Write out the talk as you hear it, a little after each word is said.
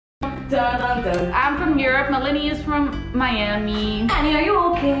Dun, dun, dun. I'm from Europe. Melanie is from Miami. Annie, are you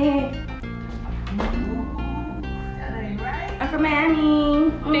okay? I'm from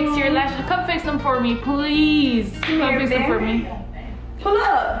Miami. Fix your lashes. Come fix them for me, please. Come fix them for me. Pull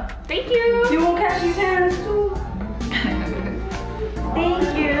up. Thank you. You won't catch these hands too?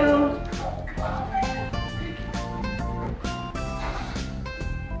 Thank you.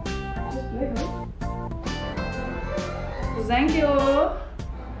 Thank you.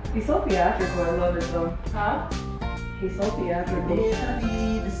 He's so theatrical. I love it though. Huh? He's so theatrical.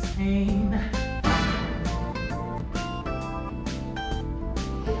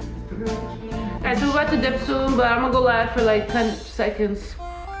 Guys, we're about to dip soon, but I'm gonna go live for like 10 seconds.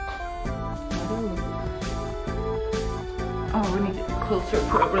 Oh, we need to get closer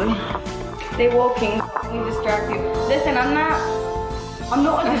probably. Stay walking. Let me distract you. Listen, I'm not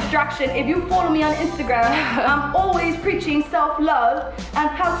a distraction. If you follow me on Instagram, I'm always preaching self-love and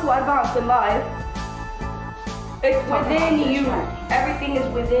how to advance in life. It's within you. Everything is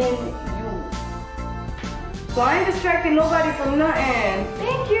within you. So I ain't distracting nobody from nothing.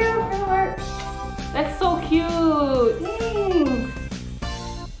 Thank you for the work. That's so cute. Thanks.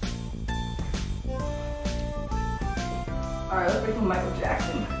 Alright, let's wait for Michael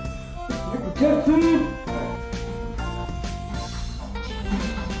Jackson. Michael Jackson!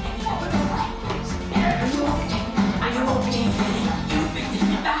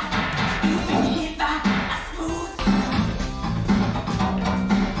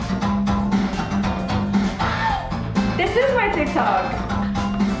 This is my TikTok.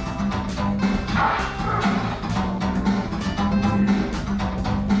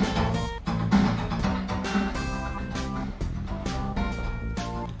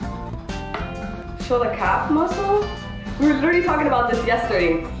 Show the calf muscle? We were literally talking about this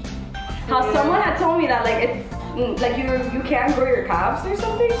yesterday. How someone had told me that like it's like you can't grow your calves or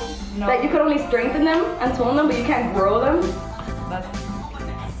something. No. Like you could only strengthen them and tone them, but you can't grow them.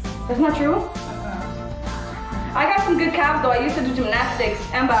 That's not true. I got some good calves though. I used to do gymnastics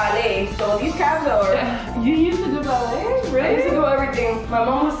and ballet, so these calves are. You used to do ballet? Really? I used to do everything. My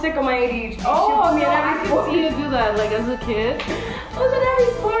mom was sick of my ADHD. Oh, she put me in I every could sport. see you do that like as a kid. I was in every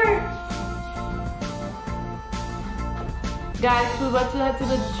sport. Guys, we're about to head to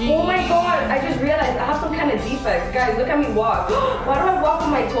the gym. Oh my god, I just realized I have some kind of defect. Guys, look at me walk. Why do I walk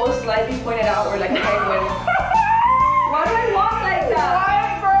with my toes slightly pointed out or like a penguin? Why do I walk like that?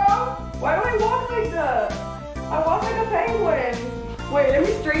 Why, bro? Why do I walk like that? I walk like a penguin. Wait, let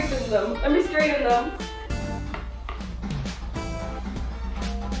me straighten them. Let me straighten them.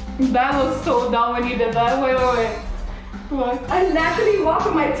 That was so dumb when you did that. Wait. What? I naturally walk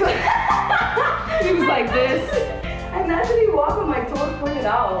with my toes. He was like this. I naturally walk with my toes pointed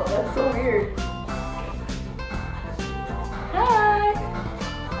out. That's so weird. Hi.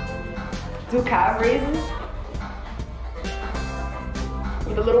 Do calf raises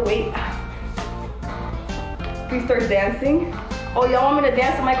with a little weight. Please start dancing. Oh, y'all want me to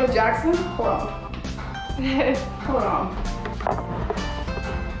dance to Michael Jackson? Hold on. Hold on.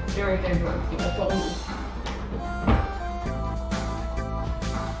 You're right there, George. That's what I'm doing.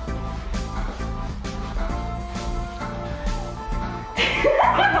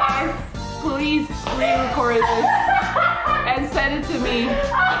 Guys, please re-record this and send it to me.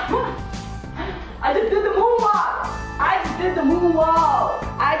 I just did the moonwalk. I just did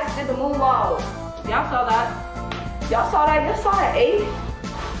the moonwalk. Y'all saw that? Y'all saw that? Y'all saw that, eh?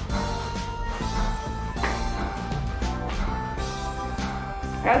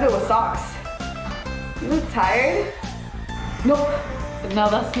 I gotta do it with socks. You look tired? Nope. No,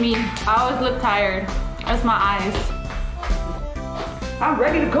 that's me. I always look tired. That's my eyes. I'm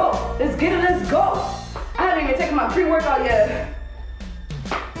ready to go. Let's get it, let's go. I haven't even taken my pre-workout yet.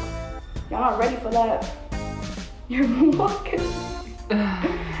 Y'all not ready for that. You're walking.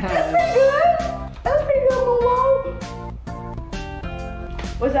 That's pretty good. That's pretty good, Momo.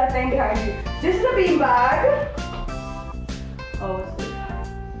 What's that thing behind you? This is a bean bag. Oh, what's this?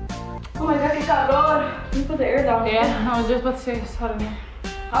 Oh my god, que calor. Let me put the air down. Yeah, I was just about to say it's hot in here.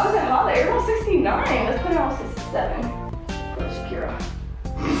 How is it hot? The air was 69. Let's put it on 67. For Shakira.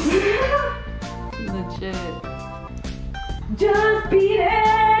 Legit. Just beat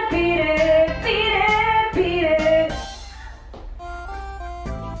it, beat it, beat it, beat it.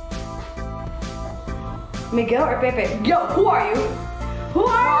 Miguel or Pepe? Yo, who are you? Who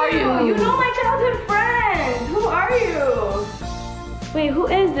are you? You know my childhood friend. Who are you? Wait, who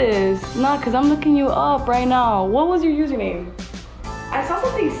is this? Nah, cause I'm looking you up right now. What was your username? I saw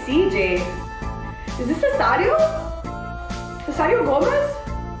something CJ. Is this Cesario? Cesario Gomez?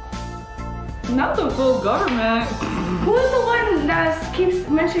 Not the full government. Who is the one that keeps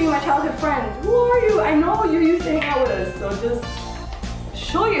mentioning my childhood friends? Who are you? I know you used to hang out with us, so just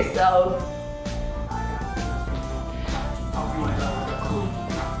show yourself.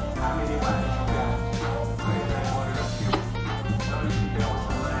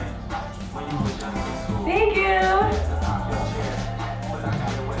 Thank you.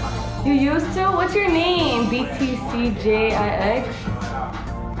 You used to? What's your name? BTCJIX.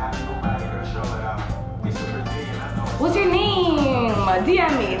 What's your name?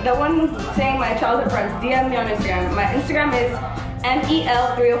 DM me. The one saying my childhood friends. DM me on Instagram. My Instagram is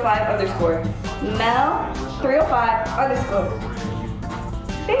MEL305_. MEL305_.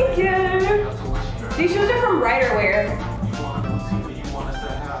 Thank you. These shoes are from Rider Wear.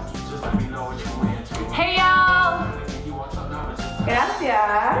 Hey y'all.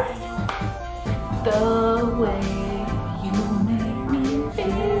 Gracias. The way you make me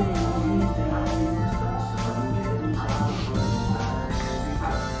feel.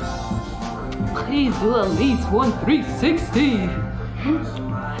 Please do at least 1/360.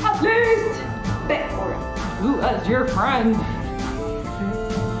 At least. Beg for it. Do as your friend.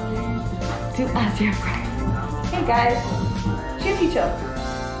 Do as your friend. Hey guys. She a teacher.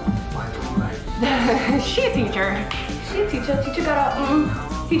 She a teacher. She a teacher. Teacher got a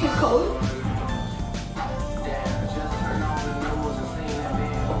teacher's code.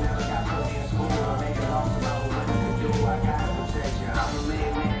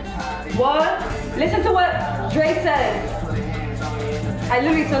 What? Listen to what Drake said. I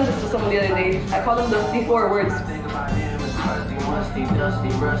literally sent this to someone the other day. I called them these 4 words.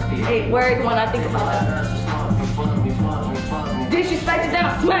 8 words when I think about it. Disrespected them,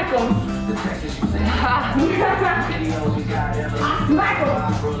 I smack them. I smack them.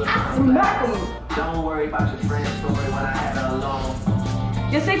 I smack them. Don't worry about your friend's story when I had her alone.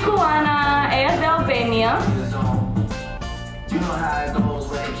 Yo soy cubana, ella es de Albania. You know how it goes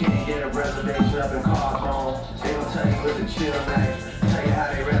when you can't get a reservation up in Carbone. They gon' tell you it's a chill night. Tell you how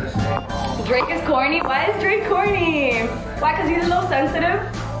they rather stay home. Drake is corny? Why is Drake corny? Why? Because he's a little sensitive?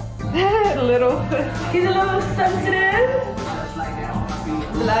 Little. He's a little sensitive.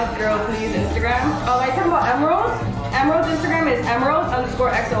 Black girl, please, Instagram. Oh, are you talking about Emerald? Emerald's Instagram is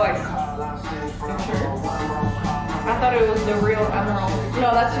emerald_XOX. I thought it was the real Emerald.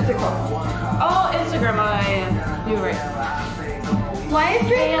 No, that's just TikTok. Oh, Instagram. You're right. Why is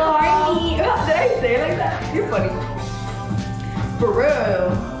Drake corny? Did I say it like that? You're funny. For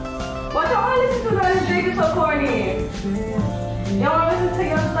real. What y'all want to listen to that Drake is so corny? Y'all want to listen to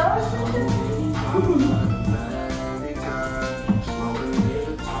your stuff?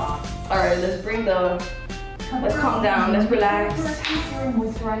 Alright, let's calm down, let's relax.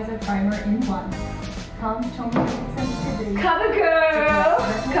 Moisturizer primer in one. Cover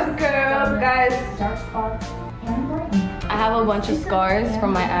girl, guys. Dark spots and brighten. I have a bunch of scars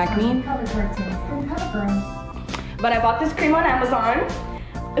from my acne, but I bought this cream on Amazon.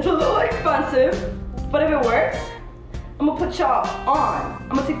 It's a little expensive, but if it works, I'm gonna put y'all on.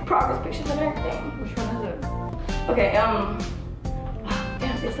 I'm gonna take progress pictures and everything. Which one is it? Okay, damn,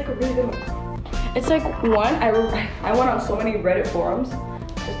 it's like a really good one. It's like one, I went on so many Reddit forums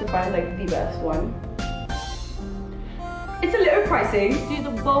just to find like the best one. It's a little pricey. Do you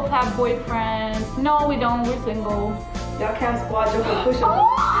both have boyfriends? No, we don't. We're single. Y'all can't squat jump and push up.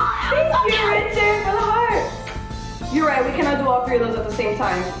 Thank you, Richard, for the heart. You're right, we cannot do all 3 of those at the same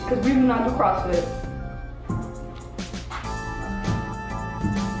time because we do not do CrossFit.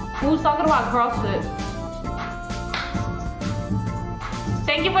 Who's talking about CrossFit?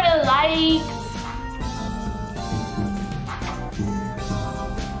 Thank you for the like.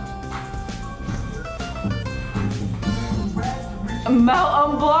 Mel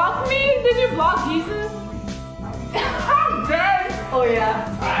unblocked me? Did you block Jesus? I'm dead. Oh yeah.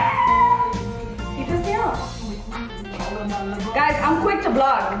 He just out. Guys, I'm quick to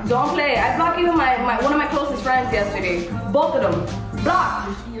block. Don't play. I blocked even one of my closest friends yesterday. Both of them. Blocked.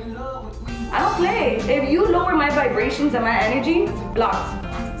 I don't play. If you lower my vibrations and my energy, blocked.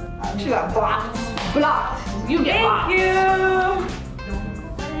 She got blocked. Blocked. You get blocked. Thank you.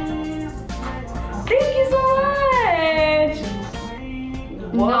 Thank you so much.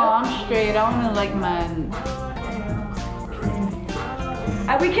 What? No, I'm straight. I don't like men.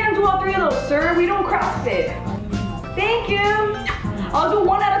 We can't do all 3 of those, sir. We don't CrossFit. Thank you. I'll do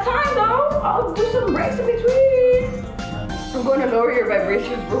one at a time, though. I'll do some breaks in between. I'm going to lower your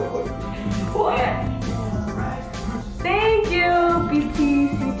vibrations real quick. What? Thank you,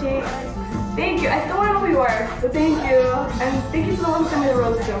 BTCJ. Thank you. I still want to know who you are, but thank you. And thank you to the one who sent me the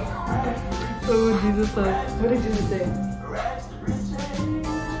rose, too. What did Jesus say? What did Jesus say?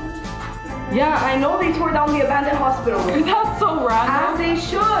 Yeah, I know they tore down the abandoned hospital. That's so As random. they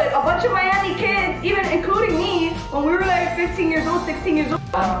should. A bunch of Miami kids, even including me, when we were like 15 years old, 16 years old.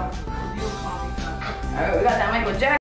 Alright, we got that Michael Jackson.